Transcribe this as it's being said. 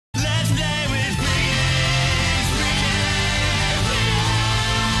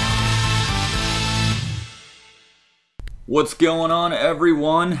What's going on,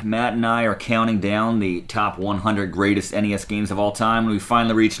 everyone? Matt and I are counting down the top 100 greatest NES games of all time, and we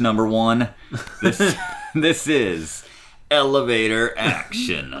finally reached number one. This is Elevator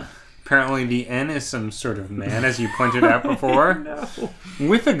Action. Apparently the N is some sort of man, as you pointed out before. No.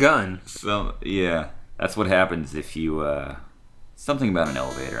 With a gun. So, yeah, that's what happens if you, something about an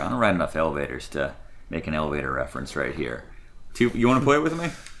elevator. I don't ride enough elevators to make an elevator reference right here. You want to play it with me?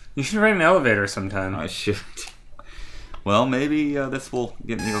 You should ride an elevator sometime. I should. Well, maybe this will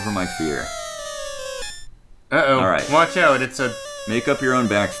get me over my fear. Uh-oh. All right. Watch out, it's a... Make up your own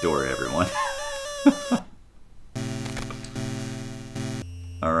backstory, everyone.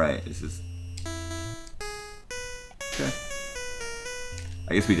 Alright, this is... Okay.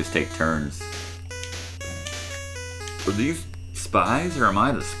 I guess we just take turns. Are these spies, or am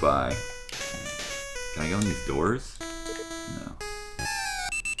I the spy? Can I go in these doors? No.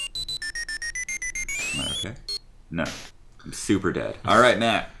 Am I okay? No. I'm super dead. Alright,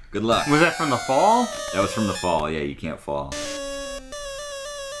 Matt. Good luck. Was that from the fall? That was from the fall. Yeah, you can't fall.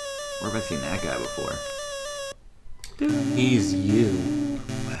 Where have I seen that guy before? He's you.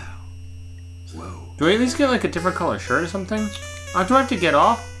 Wow. Whoa. Do I at least get like a different color shirt or something? Do I have to get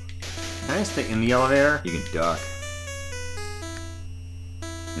off? Can I stay in the elevator? You can duck.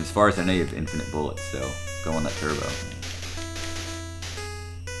 And as far as I know, you have infinite bullets, so go on that turbo.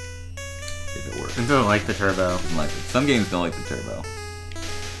 If it works. It doesn't like the turbo. Doesn't like it. Some games don't like the turbo.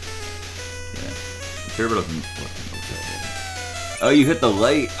 Yeah. The turbo doesn't work in those elevators. Oh, you hit the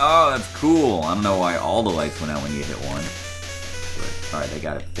light. Oh, that's cool. I don't know why all the lights went out when you hit one. But, alright, they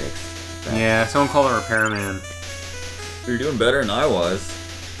got it fixed. Back. Yeah, someone called a repairman. You're doing better than I was.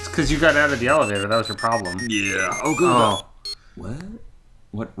 It's because you got out of the elevator. That was your problem. Yeah. Oh, good. Oh.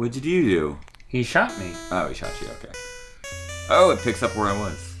 What did you do? He shot me. Oh, he shot you. Okay. Oh, it picks up where I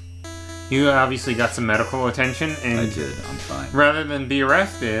was. You obviously got some medical attention, and I did. I'm fine. rather than be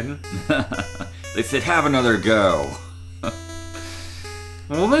arrested... They said, have another go.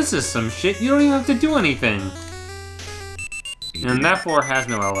 Well, this is some shit. You don't even have to do anything. And that floor has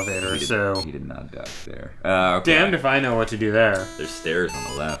no elevator, so... He did not duck there. Okay. Damned if I know what to do there. There's stairs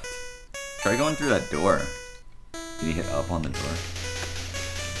on the left. Try going through that door. Can you hit up on the door?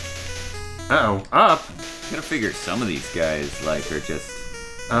 Uh-oh. Up? You gotta figure some of these guys, like, are just...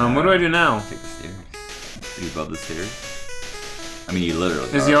 what do I do now? Take the stairs. Are you above the stairs? I mean, you literally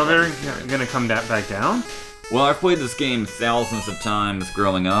Is the elevator gonna come back down? Well, I've played this game thousands of times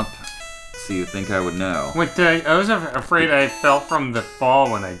growing up, so you'd think I would know. Wait, I was afraid I fell from the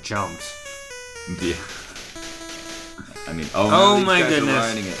fall when I jumped. Yeah. I mean, oh my these guys goodness. are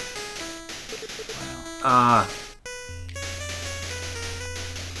riding it. Wow.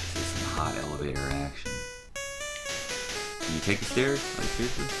 This is some hot elevator action. Can you take the stairs? Like,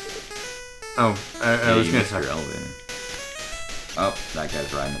 seriously? Oh, I was you gonna missed your elevator. Oh, that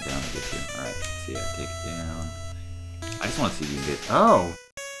guy's riding it down to get you. Alright, see ya, take it down. I just want to see if you can get... Oh.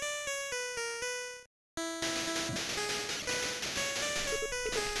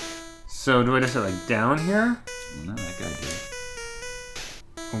 So, do I just like down here? Well, no, that guy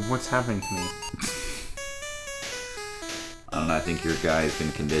did. What's happening to me? I don't know, I think your guy's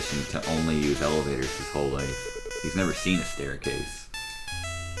been conditioned to only use elevators his whole life. He's never seen a staircase.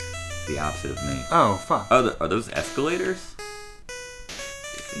 It's the opposite of me. Oh, fuck. Oh, are those escalators?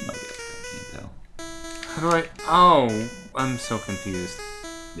 They seem like it. I can't tell. How do I... Oh, I'm so confused.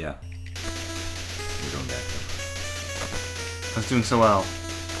 Yeah. We're going back though. I was doing so well.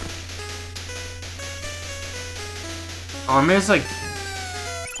 Oh, I mean, it's like...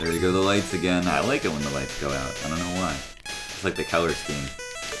 There you go, the lights again. I like it when the lights go out. I don't know why. It's like the color scheme.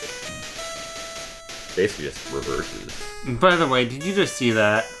 Basically just reverses. By the way, did you just see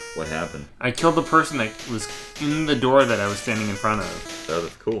that? What happened? I killed the person that was in the door that I was standing in front of. Oh,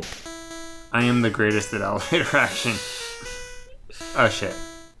 that's cool. I am the greatest at elevator action. Oh, shit.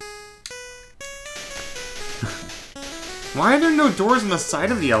 Why are there no doors on the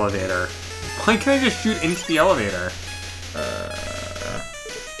side of the elevator? Why can't I just shoot into the elevator?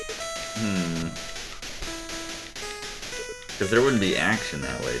 Because there wouldn't be action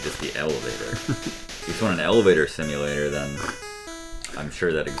that way, just the elevator. If you just want an elevator simulator, then I'm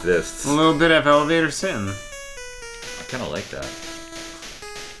sure that exists. A little bit of elevator sim. I kind of like that.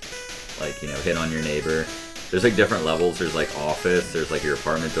 Like, you know, hit on your neighbor. There's like different levels. There's like office. There's like your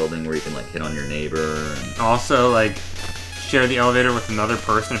apartment building where you can like hit on your neighbor. And Also, like, share the elevator with another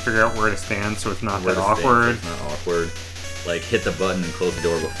person and figure out where to stand so it's not that awkward. It's not awkward. Like, hit the button and close the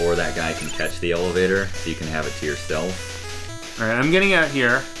door before that guy can catch the elevator, so you can have it to yourself. Alright, I'm getting out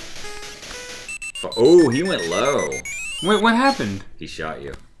here. Oh, he went low. Wait, what happened? He shot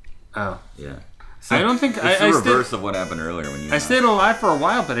you. Oh. Yeah. So I don't think it's the reverse of what happened earlier when you. I stayed alive for a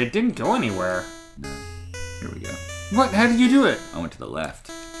while, but it didn't go anywhere. No. Here we go. What? How did you do it? I went to the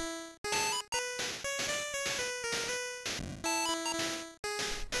left.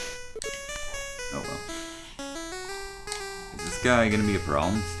 Oh well. Is this guy gonna be a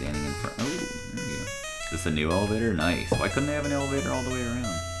problem standing in front? Oh, there we go. Is this a new elevator? Nice. Why couldn't they have an elevator all the way around?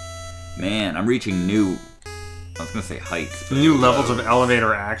 Man, I'm reaching new. I was gonna say heights. But New levels of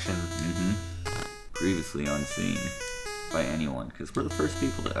elevator action. Previously unseen by anyone, because we're the first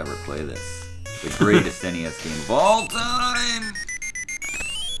people to ever play this. The greatest NES game of all time!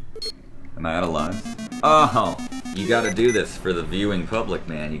 Am I out of lives? Oh, you gotta do this for the viewing public,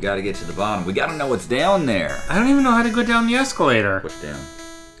 man. You gotta get to the bottom. We gotta know what's down there. I don't even know how to go down the escalator. Push down.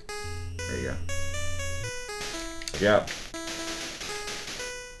 There you go. Yeah.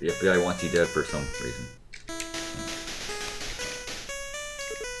 The FBI wants you dead for some reason.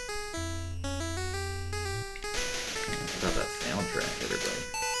 About that soundtrack, everybody.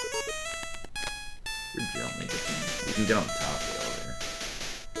 You're jumping. You can get on the top of the elevator.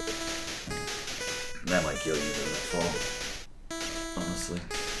 That might kill you though, that fall. Honestly.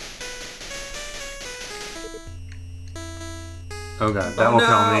 Oh god, that will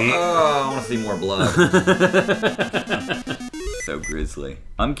kill me. Oh, I want to see more blood. So grisly.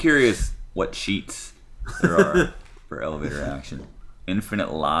 I'm curious what cheats there are for elevator action.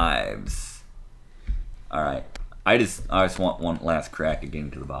 Infinite lives. Alright. I just want one last crack at getting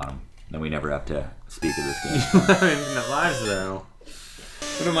to the bottom. Then we never have to speak of this game. Infinite lives, though.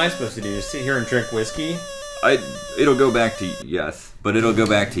 What am I supposed to do? Just sit here and drink whiskey? It'll go back to yes, but it'll go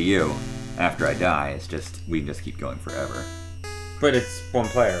back to you after I die. It's just we can just keep going forever. But it's one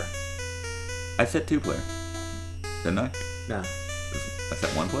player. I said 2-player, didn't I? No. I said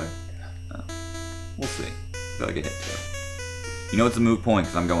 1-player. Oh. We'll see. I feel like I hit 2. You know it's a moot point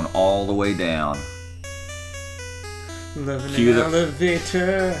because I'm going all the way down. Living in an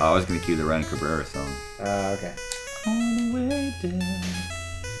elevator. I was gonna cue the Ryan Cabrera song. Okay. All the way down.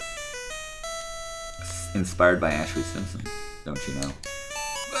 Inspired by Ashley Simpson, don't you know?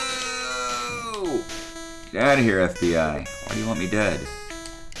 Whoa! Get out of here, FBI. Why do you want me dead?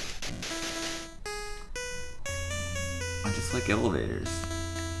 I just like elevators.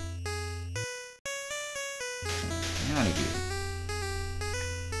 Get out of here.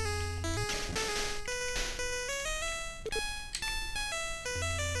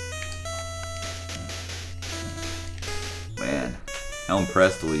 Man, how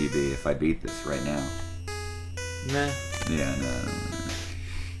impressed will you be if I beat this right now? Nah. Yeah, no.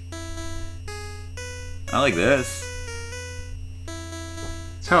 I like this.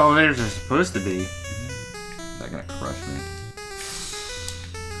 That's how elevators are supposed to be. Is that gonna crush me?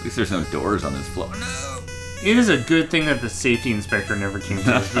 At least there's no doors on this floor. No! It is a good thing that the safety inspector never came to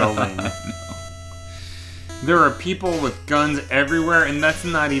this building. No. There are people with guns everywhere, and that's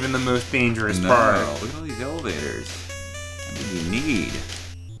not even the most dangerous part. Look at all these elevators. What do you need?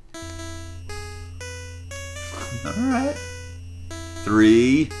 Alright.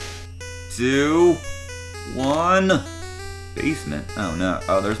 3, 2, 1. Basement. Oh no.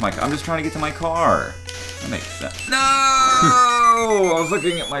 Oh, there's my. I'm just trying to get to my car. That makes sense. No! I was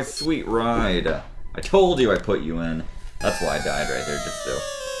looking at my sweet ride. I told you I put you in. That's why I died right there, just so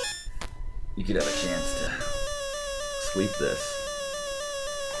you could have a chance to sweep this.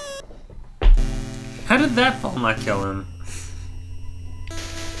 How did that fall not kill him?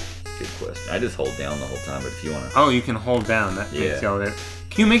 Good question. I just hold down the whole time, but if you want to... Oh, you can hold down. That makes the elevator.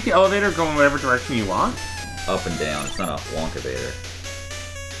 Can you make the elevator go in whatever direction you want? Up and down. It's not a Wonka-vator.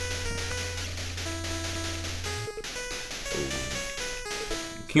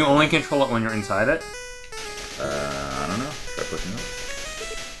 Can you only control it when you're inside it? I don't know. Try pushing it.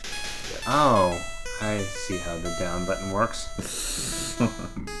 Oh, I see how the down button works.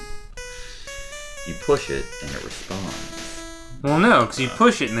 You push it and it responds. Well, no, because you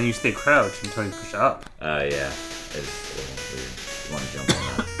push it and then you stay crouched until you push up. Yeah. It's a little weird. You want to jump on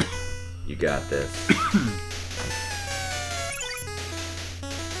that? You got this.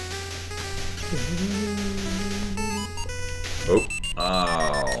 Oh.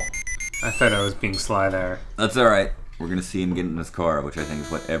 I thought I was being sly there. That's alright. We're going to see him get in his car, which I think is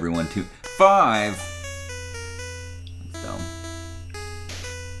what everyone... 5! That's dumb.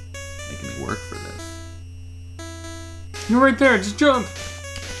 Making me work for this. You're right there, just jump!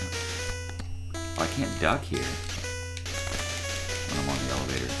 Oh, I can't duck here when I'm on the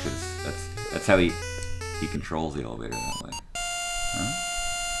elevator, because that's how he controls the elevator that way. Huh?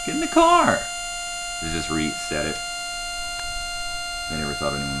 Get in the car! Let's just reset it. I never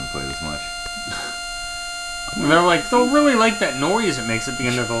thought anyone would play this much. They'll really like that noise it makes at the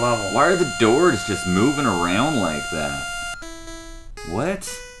end of the level. Why are the doors just moving around like that?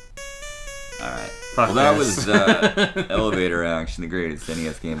 What? Alright. Well, that was Elevator Action, the greatest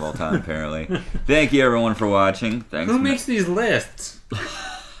NES game of all time, apparently. Thank you, everyone, for watching. Thanks. Who makes these lists?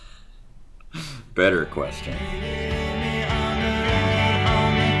 Better question.